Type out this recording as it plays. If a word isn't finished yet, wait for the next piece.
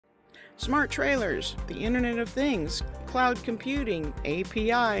smart trailers, the Internet of Things, cloud computing,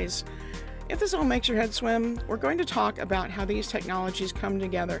 APIs. If this all makes your head swim, we're going to talk about how these technologies come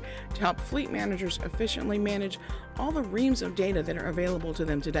together to help fleet managers efficiently manage all the reams of data that are available to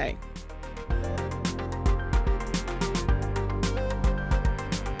them today.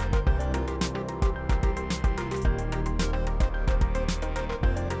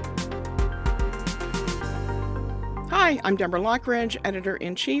 Hi, I'm Deborah Lockridge,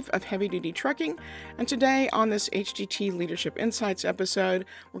 Editor-in-Chief of Heavy Duty Trucking, and today on this HDT Leadership Insights episode,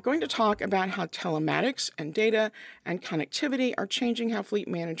 we're going to talk about how telematics and data and connectivity are changing how fleet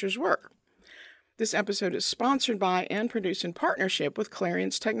managers work. This episode is sponsored by and produced in partnership with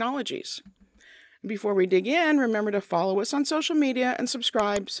Clariance Technologies. Before we dig in, remember to follow us on social media and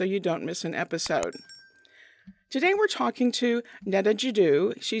subscribe so you don't miss an episode. Today we're talking to Nada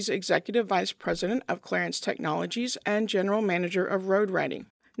Jiddou. She's Executive Vice President of Clariance Technologies and General Manager of Road Ready.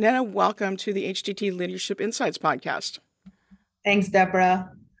 Nada, welcome to the HDT Leadership Insights podcast. Thanks, Deborah.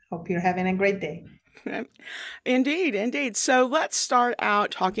 Hope you're having a great day. Indeed. So let's start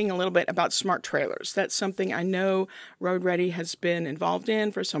out talking a little bit about smart trailers. That's something I know Road Ready has been involved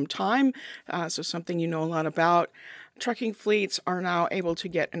in for some time, so something you know a lot about. Trucking fleets are now able to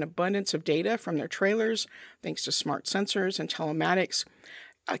get an abundance of data from their trailers thanks to smart sensors and telematics.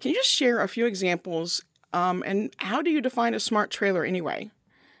 Can you just share a few examples? And how do you define a smart trailer anyway?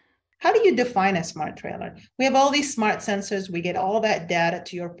 How do you define a smart trailer? We have all these smart sensors. We get all that data,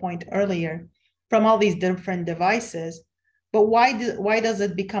 to your point earlier, from all these different devices. But why does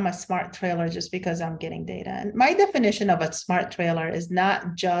it become a smart trailer just because I'm getting data? And my definition of a smart trailer is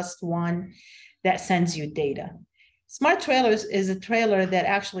not just one that sends you data. Smart trailers is a trailer that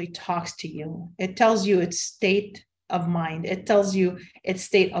actually talks to you. It tells you its state of mind. It tells you its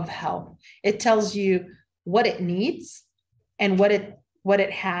state of health. It tells you what it needs and what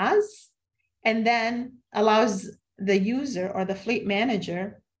it has, and then allows the user or the fleet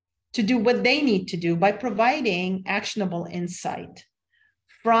manager to do what they need to do by providing actionable insight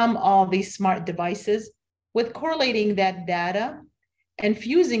from all these smart devices, with correlating that data and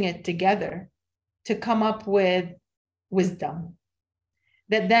fusing it together to come up with wisdom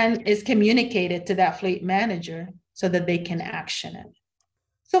that then is communicated to that fleet manager so that they can action it.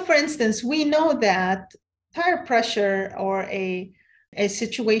 So for instance, we know that tire pressure, or a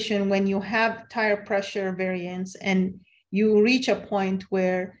situation when you have tire pressure variance and you reach a point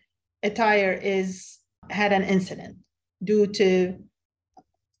where a tire had an incident due to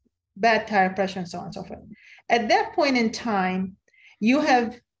bad tire pressure and so on and so forth. At that point in time, you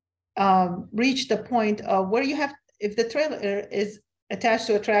have reached the point of where you have, if the trailer is attached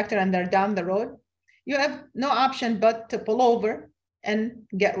to a tractor and they're down the road, you have no option but to pull over and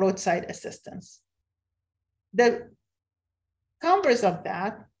get roadside assistance. The converse of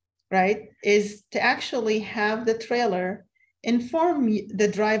that, right, is to actually have the trailer inform the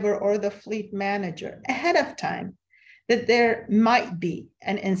driver or the fleet manager ahead of time that there might be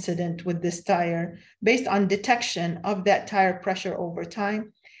an incident with this tire based on detection of that tire pressure over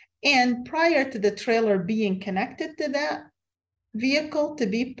time. And prior to the trailer being connected to that vehicle to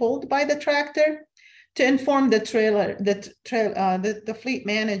be pulled by the tractor, to inform the fleet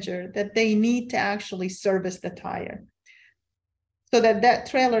manager that they need to actually service the tire so that that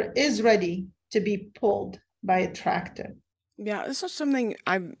trailer is ready to be pulled by a tractor. Yeah, this is something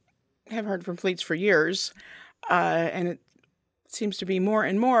I have heard from fleets for years, and it seems to be more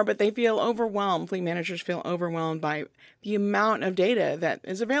and more, but they feel overwhelmed. Fleet managers feel overwhelmed by the amount of data that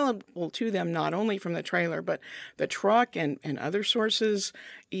is available to them, not only from the trailer, but the truck and other sources,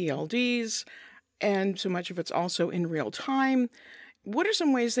 ELDs, and so much of it's also in real time. What are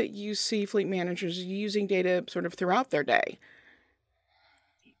some ways that you see fleet managers using data sort of throughout their day?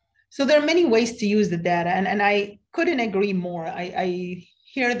 So there are many ways to use the data, and I couldn't agree more. I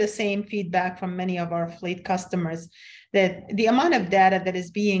hear the same feedback from many of our fleet customers that the amount of data that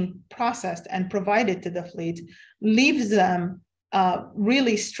is being processed and provided to the fleet leaves them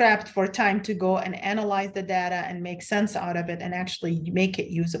really strapped for time to go and analyze the data and make sense out of it and actually make it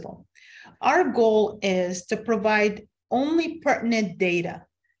usable. Our goal is to provide only pertinent data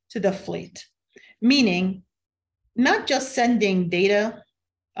to the fleet, meaning not just sending data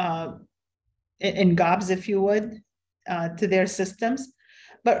in gobs, if you would, to their systems,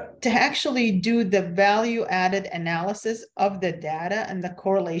 but to actually do the value-added analysis of the data and the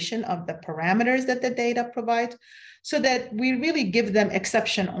correlation of the parameters that the data provides, so that we really give them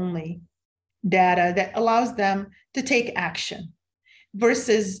exception-only data that allows them to take action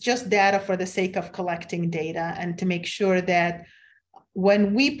versus just data for the sake of collecting data, and to make sure that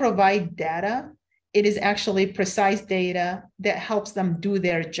when we provide data, it is actually precise data that helps them do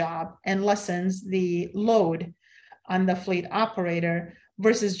their job and lessens the load on the fleet operator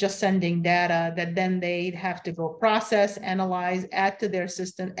versus just sending data that then they'd have to go process, analyze, add to their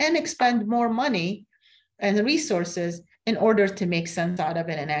system, and expend more money and resources in order to make sense out of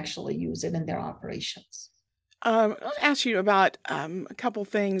it and actually use it in their operations. I'll ask you about a couple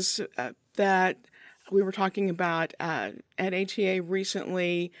things that we were talking about at ATA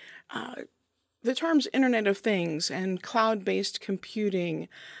recently. The terms Internet of Things and cloud-based computing.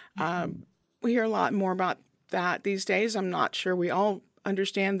 We hear a lot more about that these days. I'm not sure we all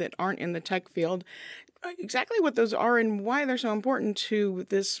understand that aren't in the tech field exactly what those are and why they're so important to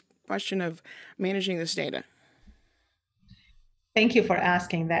this question of managing this data. Thank you for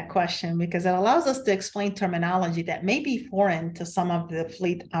asking that question, because it allows us to explain terminology that may be foreign to some of the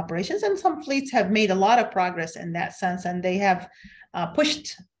fleet operations, and some fleets have made a lot of progress in that sense, and they have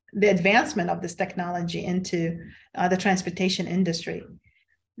pushed the advancement of this technology into the transportation industry.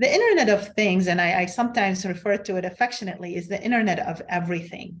 The Internet of Things, and I sometimes refer to it affectionately, is the Internet of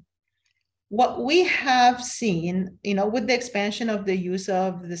everything. What we have seen, with the expansion of the use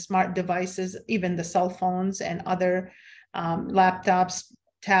of the smart devices, even the cell phones and other laptops,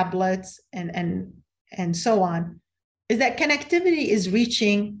 tablets, and so on, is that connectivity is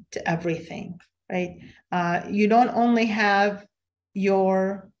reaching to everything, right? You don't only have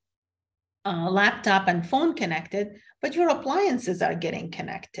your laptop and phone connected, but your appliances are getting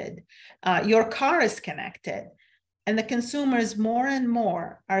connected. Your car is connected. And the consumers more and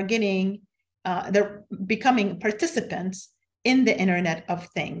more are they're becoming participants in the Internet of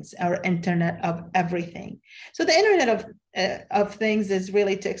Things, or Internet of Everything. So the Internet of Things is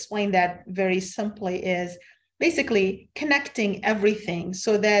really, to explain that very simply, is basically connecting everything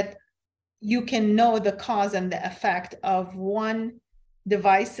so that you can know the cause and the effect of one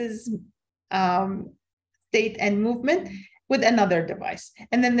device's state and movement with another device.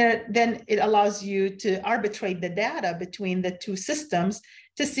 And then it allows you to arbitrate the data between the two systems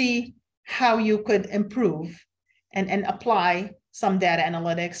to see how you could improve and apply some data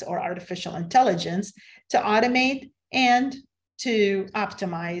analytics or artificial intelligence to automate and to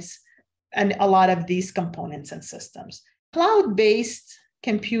optimize a lot of these components and systems. Cloud-based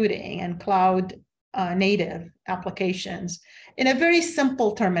computing and cloud native applications, in a very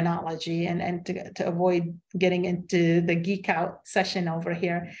simple terminology, and to avoid getting into the geek out session over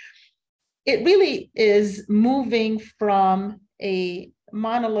here, it really is moving from a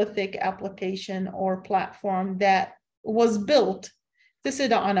monolithic application or platform that was built to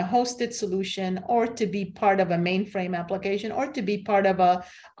sit on a hosted solution, or to be part of a mainframe application, or to be part of a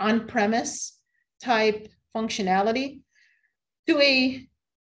on-premise type functionality, to a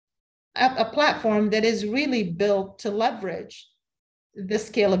platform that is really built to leverage the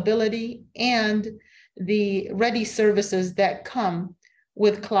scalability and the ready services that come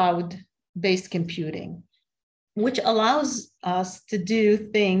with cloud-based computing, which allows us to do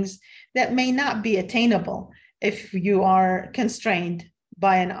things that may not be attainable if you are constrained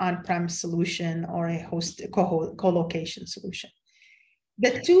by an on-prem solution or a co-location solution.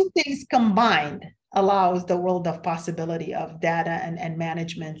 The two things combined allows the world of possibility of data and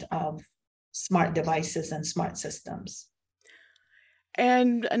management of smart devices and smart systems.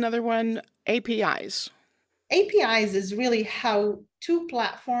 And another one, APIs. APIs is really how two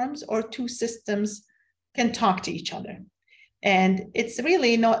platforms or two systems can talk to each other. And it's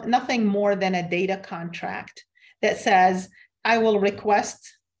really nothing more than a data contract that says, I will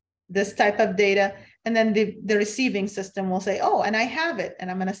request this type of data, and then the receiving system will say, oh, and I have it,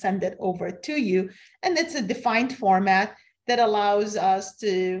 and I'm going to send it over to you. And it's a defined format that allows us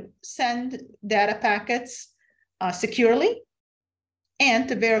to send data packets securely, and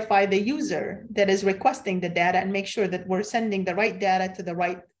to verify the user that is requesting the data and make sure that we're sending the right data to the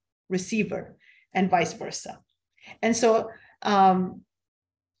right receiver, and vice versa. And so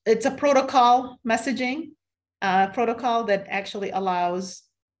it's a protocol messaging protocol that actually allows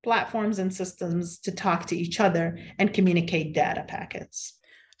platforms and systems to talk to each other and communicate data packets.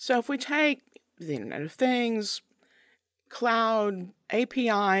 So if we take the Internet of Things, cloud,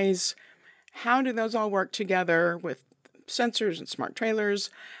 APIs, how do those all work together with sensors and smart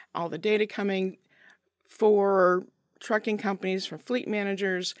trailers, all the data coming for trucking companies, for fleet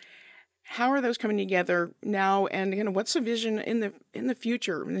managers? How are those coming together now? And what's the vision in the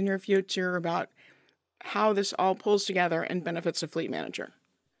future, in the near future, about how this all pulls together and benefits a fleet manager?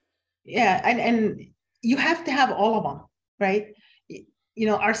 Yeah, and you have to have all of them, right?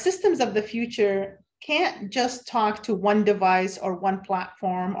 Our systems of the future can't just talk to one device or one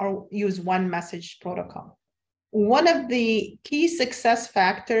platform or use one message protocol. One of the key success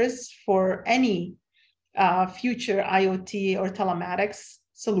factors for any future IoT or telematics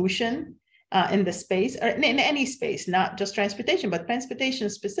solution in the space, or in any space, not just transportation, but transportation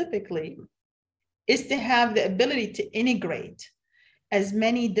specifically, is to have the ability to integrate as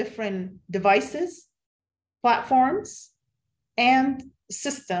many different devices, platforms, and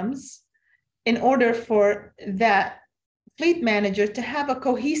systems in order for that fleet manager to have a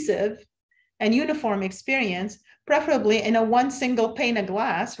cohesive and uniform experience, preferably in a one single pane of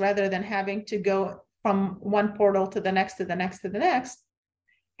glass, rather than having to go from one portal to the next, to the next, to the next.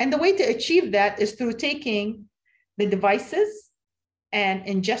 And the way to achieve that is through taking the devices and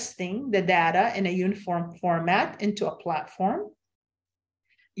ingesting the data in a uniform format into a platform,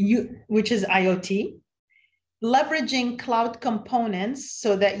 which is IoT, leveraging cloud components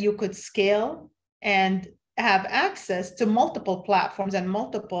so that you could scale and have access to multiple platforms and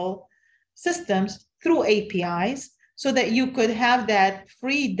multiple systems through APIs, so that you could have that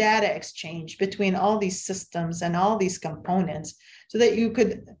free data exchange between all these systems and all these components, so that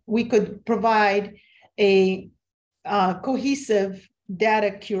we could provide a cohesive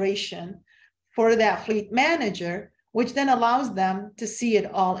data curation for that fleet manager, which then allows them to see it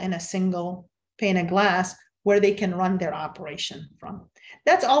all in a single pane of glass where they can run their operation from.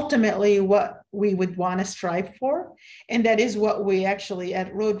 That's ultimately what we would want to strive for. And that is what we actually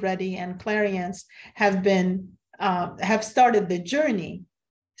at Road Ready and Clariance have started the journey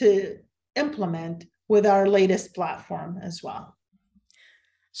to implement with our latest platform as well.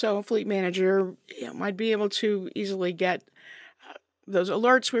 So a fleet manager might be able to easily get those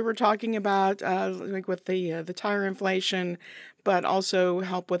alerts we were talking about, like with the tire inflation, but also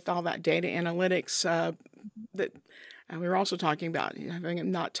help with all that data analytics that we were also talking about,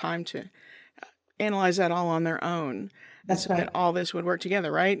 having not time to analyze that all on their own. That's right. That all this would work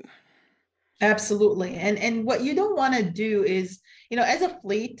together, right? Absolutely. And what you don't want to do is, as a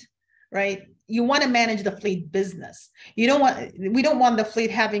fleet, right, you want to manage the fleet business. We don't want the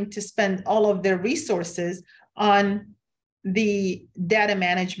fleet having to spend all of their resources on the data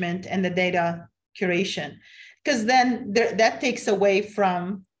management and the data curation, because then that takes away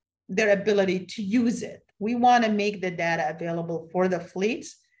from their ability to use it. We want to make the data available for the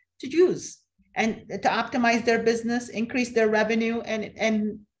fleets to use and to optimize their business, increase their revenue,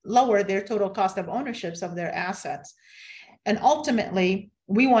 and lower their total cost of ownerships of their assets. And ultimately,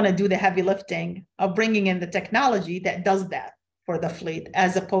 we want to do the heavy lifting of bringing in the technology that does that for the fleet,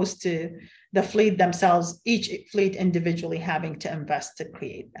 as opposed to the fleet themselves, each fleet individually having to invest to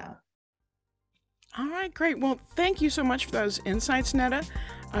create that. All right, great. Well, thank you so much for those insights, Nada.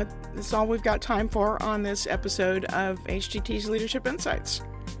 That's all we've got time for on this episode of HDT's Leadership Insights.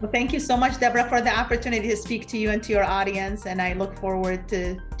 Well, thank you so much, Deborah, for the opportunity to speak to you and to your audience, and I look forward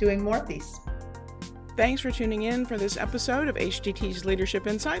to doing more of these. Thanks for tuning in for this episode of HDT's Leadership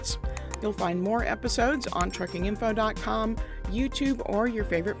Insights. You'll find more episodes on truckinginfo.com, YouTube, or your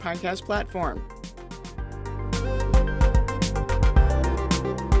favorite podcast platform.